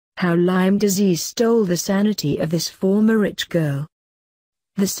how Lyme disease stole the sanity of this former rich girl.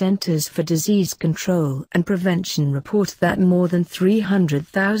 The Centers for Disease Control and Prevention report that more than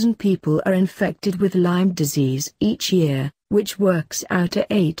 300,000 people are infected with Lyme disease each year, which works out to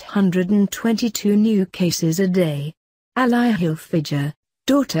 822 new cases a day. Ally Hilfiger,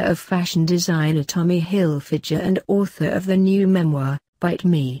 daughter of fashion designer Tommy Hilfiger and author of the new memoir, Bite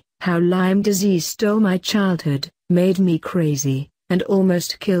Me, How Lyme Disease Stole My Childhood, Made Me Crazy, and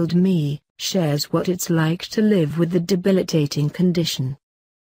Almost Killed Me, shares what it's like to live with the debilitating condition.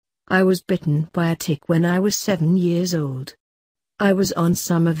 I was bitten by a tick when I was 7 years old. I was on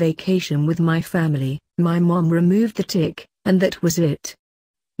summer vacation with my family, my mom removed the tick, and that was it.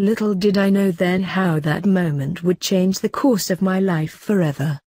 Little did I know then how that moment would change the course of my life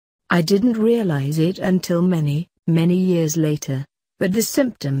forever. I didn't realize it until many, many years later, but the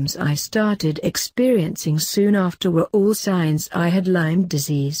symptoms I started experiencing soon after were all signs I had Lyme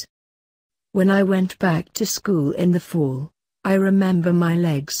disease. When I went back to school in the fall, I remember my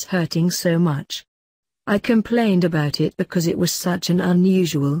legs hurting so much. I complained about it because it was such an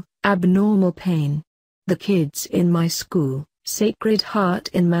unusual, abnormal pain. The kids in my school, Sacred Heart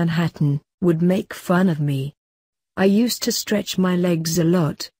in Manhattan, would make fun of me. I used to stretch my legs a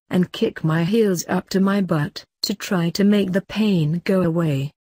lot, and kick my heels up to my butt, to try to make the pain go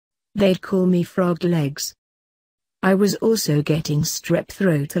away. They'd call me frog legs. I was also getting strep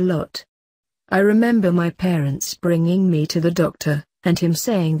throat a lot. I remember my parents bringing me to the doctor, and him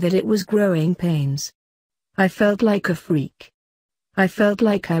saying that it was growing pains. I felt like a freak. I felt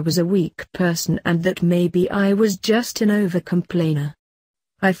like I was a weak person and that maybe I was just an overcomplainer.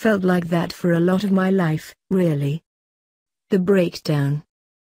 I felt like that for a lot of my life, really. The breakdown.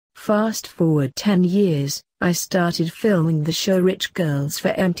 Fast forward 10 years, I started filming the show Rich Girls for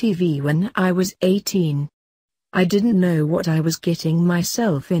MTV when I was 18. I didn't know what I was getting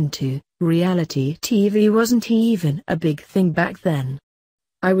myself into. Reality TV wasn't even a big thing back then.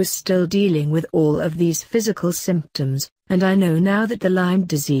 I was still dealing with all of these physical symptoms, and I know now that the Lyme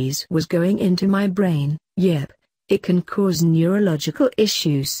disease was going into my brain. Yep, it can cause neurological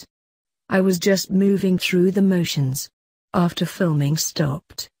issues. I was just moving through the motions. After filming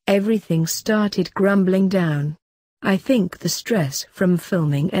stopped, everything started crumbling down. I think the stress from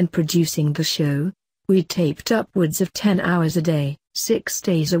filming and producing the show, we taped upwards of 10 hours a day, 6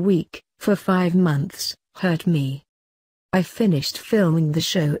 days a week, for 5 months, hurt me. I finished filming the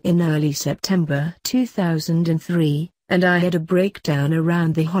show in early September 2003, and I had a breakdown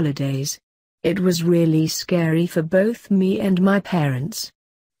around the holidays. It was really scary for both me and my parents.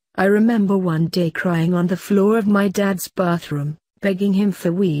 I remember one day crying on the floor of my dad's bathroom, begging him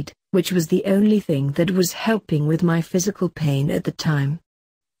for weed, which was the only thing that was helping with my physical pain at the time.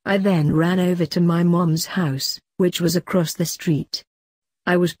 I then ran over to my mom's house, which was across the street.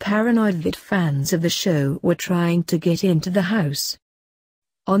 I was paranoid that fans of the show were trying to get into the house.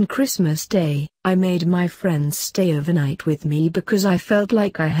 On Christmas Day, I made my friends stay overnight with me because I felt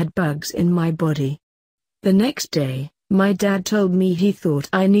like I had bugs in my body. The next day, my dad told me he thought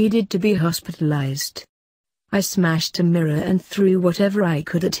I needed to be hospitalized. I smashed a mirror and threw whatever I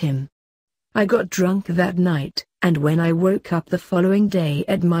could at him. I got drunk that night, and when I woke up the following day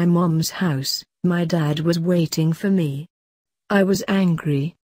at my mom's house, my dad was waiting for me. I was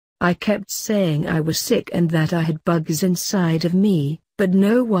angry. I kept saying I was sick and that I had bugs inside of me, but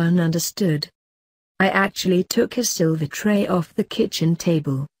no one understood. I actually took a silver tray off the kitchen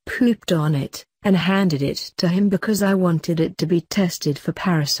table, pooped on it, and handed it to him because I wanted it to be tested for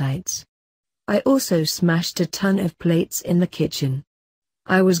parasites. I also smashed a ton of plates in the kitchen.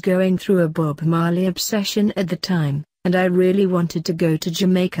 I was going through a Bob Marley obsession at the time, and I really wanted to go to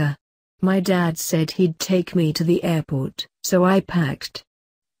Jamaica. My dad said he'd take me to the airport, so I packed.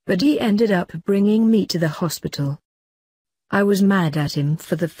 But he ended up bringing me to the hospital. I was mad at him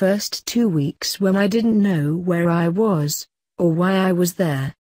for the first 2 weeks when I didn't know where I was, or why I was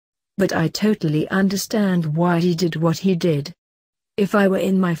there. But I totally understand why he did what he did. If I were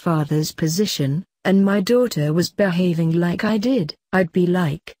in my father's position, and my daughter was behaving like I did, I'd be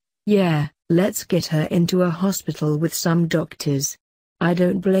like, yeah, let's get her into a hospital with some doctors. I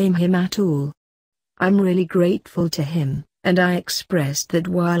don't blame him at all. I'm really grateful to him, and I expressed that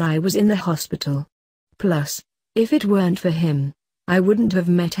while I was in the hospital. Plus, if it weren't for him, I wouldn't have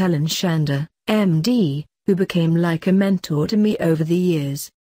met Helen Shander, MD, who became like a mentor to me over the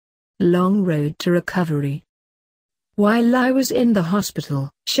years. Long road to recovery. While I was in the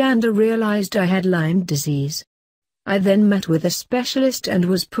hospital, Shander realized I had Lyme disease. I then met with a specialist and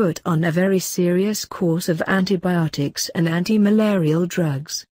was put on a very serious course of antibiotics and anti-malarial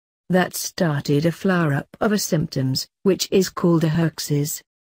drugs. That started a flare-up of symptoms, which is called a herxis.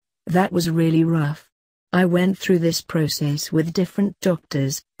 That was really rough. I went through this process with different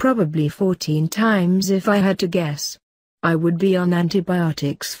doctors, probably 14 times if I had to guess. I would be on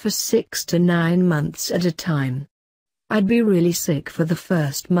antibiotics for 6 to 9 months at a time. I'd be really sick for the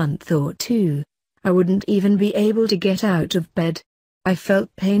first month or two. I wouldn't even be able to get out of bed. I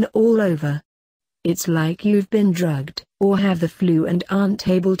felt pain all over. It's like you've been drugged, or have the flu and aren't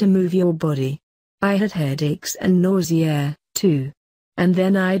able to move your body. I had headaches and nausea, too. And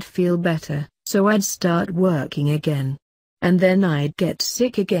then I'd feel better, so I'd start working again. And then I'd get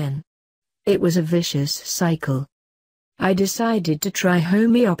sick again. It was a vicious cycle. I decided to try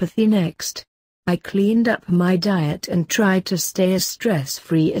homeopathy next. I cleaned up my diet and tried to stay as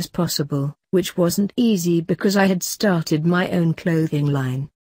stress-free as possible, which wasn't easy because I had started my own clothing line.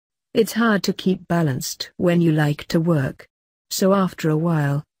 It's hard to keep balanced when you like to work. So after a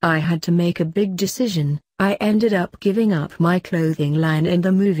while, I had to make a big decision. I ended up giving up my clothing line and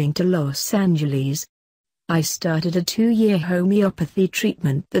moving to Los Angeles. I started a 2-year homeopathy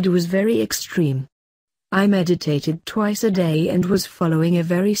treatment that was very extreme. I meditated twice a day and was following a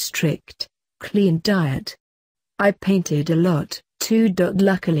very strict, clean diet. I painted a lot, too.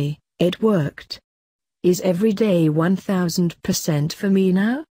 Luckily, it worked. Is every day 1000% for me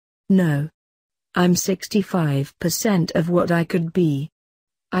now? No. I'm 65% of what I could be.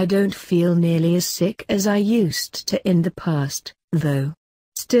 I don't feel nearly as sick as I used to in the past, though.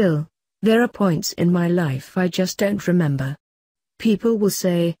 Still, there are points in my life I just don't remember. People will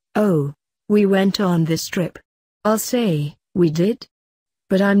say, "Oh, we went on this trip." I'll say, "We did?"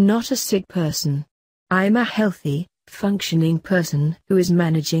 But I'm not a sick person. I'm a healthy, functioning person who is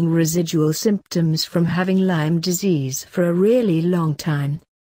managing residual symptoms from having Lyme disease for a really long time.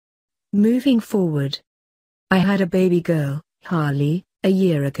 Moving forward. I had a baby girl, Harley, a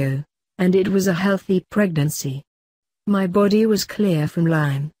year ago, and it was a healthy pregnancy. My body was clear from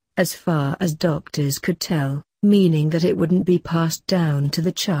Lyme, as far as doctors could tell, meaning that it wouldn't be passed down to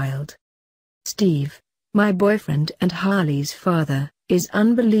the child. Steve, my boyfriend and Harley's father, is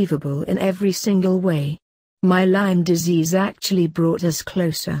unbelievable in every single way. My Lyme disease actually brought us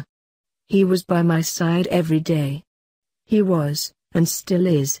closer. He was by my side every day. He was, and still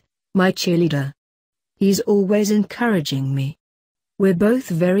is, my cheerleader. He's always encouraging me. We're both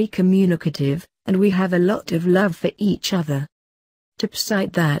very communicative, and we have a lot of love for each other.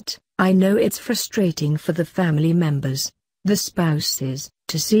 Despite that, I know it's frustrating for the family members, the spouses,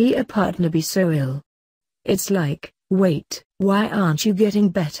 to see a partner be so ill. It's like, wait, why aren't you getting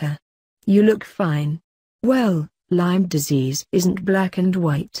better? You look fine. Well, Lyme disease isn't black and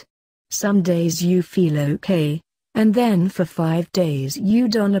white. Some days you feel okay, and then for 5 days you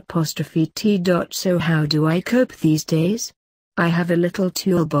don't. So how do I cope these days? I have a little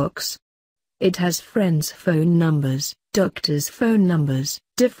toolbox. It has friends' phone numbers, doctors' phone numbers,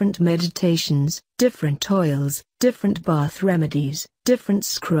 different meditations, different oils, different bath remedies, different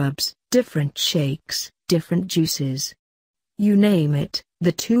scrubs, different shakes, different juices. You name it,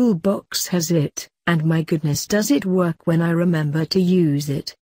 the toolbox has it, and my goodness does it work when I remember to use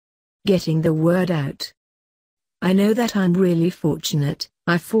it. Getting the word out. I know that I'm really fortunate.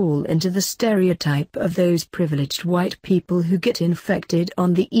 I fall into the stereotype of those privileged white people who get infected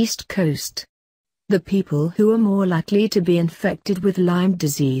on the East Coast. The people who are more likely to be infected with Lyme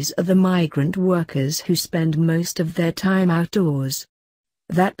disease are the migrant workers who spend most of their time outdoors.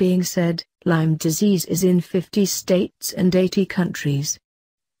 That being said, Lyme disease is in 50 states and 80 countries.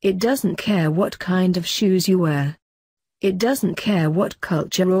 It doesn't care what kind of shoes you wear. It doesn't care what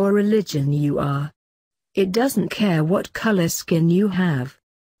culture or religion you are. It doesn't care what color skin you have.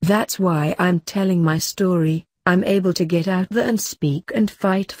 That's why I'm telling my story. I'm able to get out there and speak and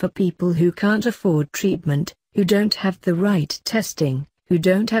fight for people who can't afford treatment, who don't have the right testing, who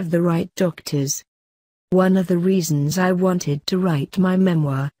don't have the right doctors. One of the reasons I wanted to write my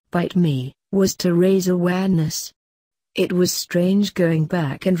memoir, Bite Me, was to raise awareness. It was strange going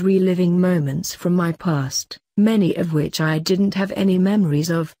back and reliving moments from my past, many of which I didn't have any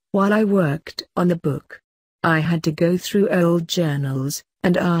memories of, while I worked on the book. I had to go through old journals,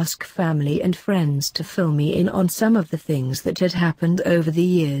 and ask family and friends to fill me in on some of the things that had happened over the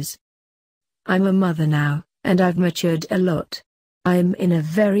years. I'm a mother now, and I've matured a lot. I'm in a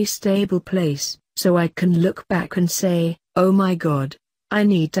very stable place, so I can look back and say, oh my God, I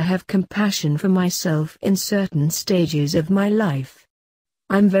need to have compassion for myself in certain stages of my life.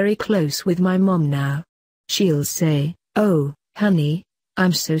 I'm very close with my mom now. She'll say, oh, honey,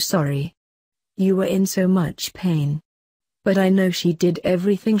 I'm so sorry. You were in so much pain. But I know she did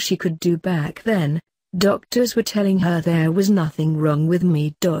everything she could do back then. Doctors were telling her there was nothing wrong with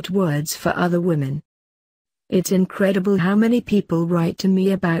me. Words for other women. It's incredible how many people write to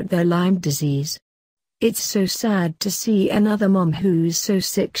me about their Lyme disease. It's so sad to see another mom who's so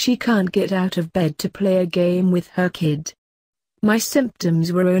sick she can't get out of bed to play a game with her kid. My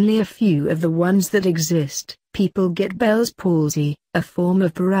symptoms were only a few of the ones that exist. People get Bell's palsy, a form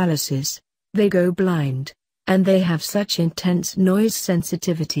of paralysis. They go blind, and they have such intense noise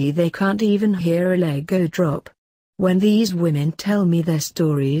sensitivity they can't even hear a Lego drop. When these women tell me their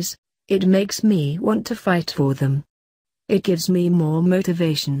stories, it makes me want to fight for them. It gives me more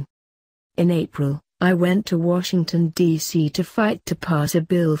motivation. In April, I went to Washington, D.C. to fight to pass a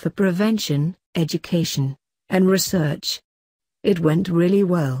bill for prevention, education, and research. It went really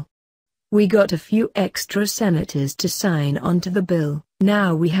well. We got a few extra senators to sign onto the bill.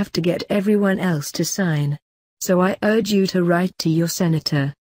 Now we have to get everyone else to sign. So I urge you to write to your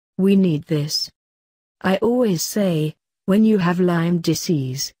senator. We need this. I always say, when you have Lyme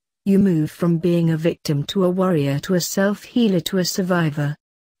disease, you move from being a victim to a warrior to a self-healer to a survivor.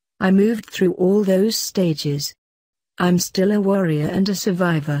 I moved through all those stages. I'm still a warrior and a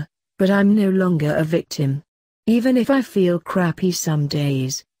survivor, but I'm no longer a victim. Even if I feel crappy some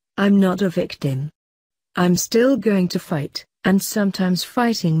days, I'm not a victim. I'm still going to fight, and sometimes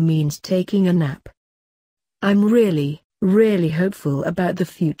fighting means taking a nap. I'm really, really hopeful about the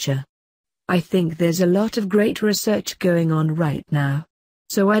future. I think there's a lot of great research going on right now.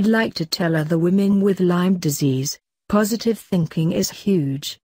 So I'd like to tell other women with Lyme disease, positive thinking is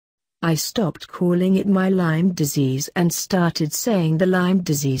huge. I stopped calling it my Lyme disease and started saying the Lyme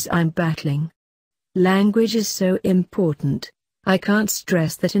disease I'm battling. Language is so important, I can't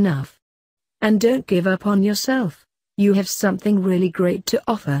stress that enough. And don't give up on yourself, you have something really great to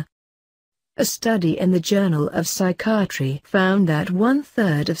offer. A study in the Journal of Psychiatry found that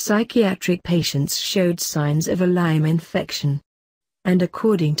 1/3 of psychiatric patients showed signs of a Lyme infection. And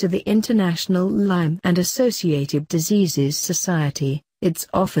according to the International Lyme and Associated Diseases Society, it's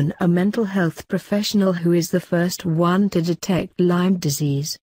often a mental health professional who is the first one to detect Lyme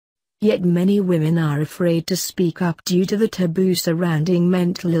disease. Yet many women are afraid to speak up due to the taboo surrounding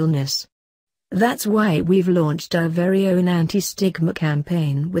mental illness. That's why we've launched our very own anti-stigma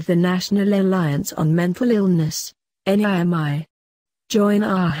campaign with the National Alliance on Mental Illness, NIMI. Join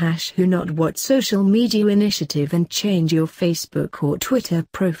our #WhoNotWhat social media initiative and change your Facebook or Twitter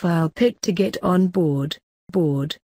profile pic to get on board.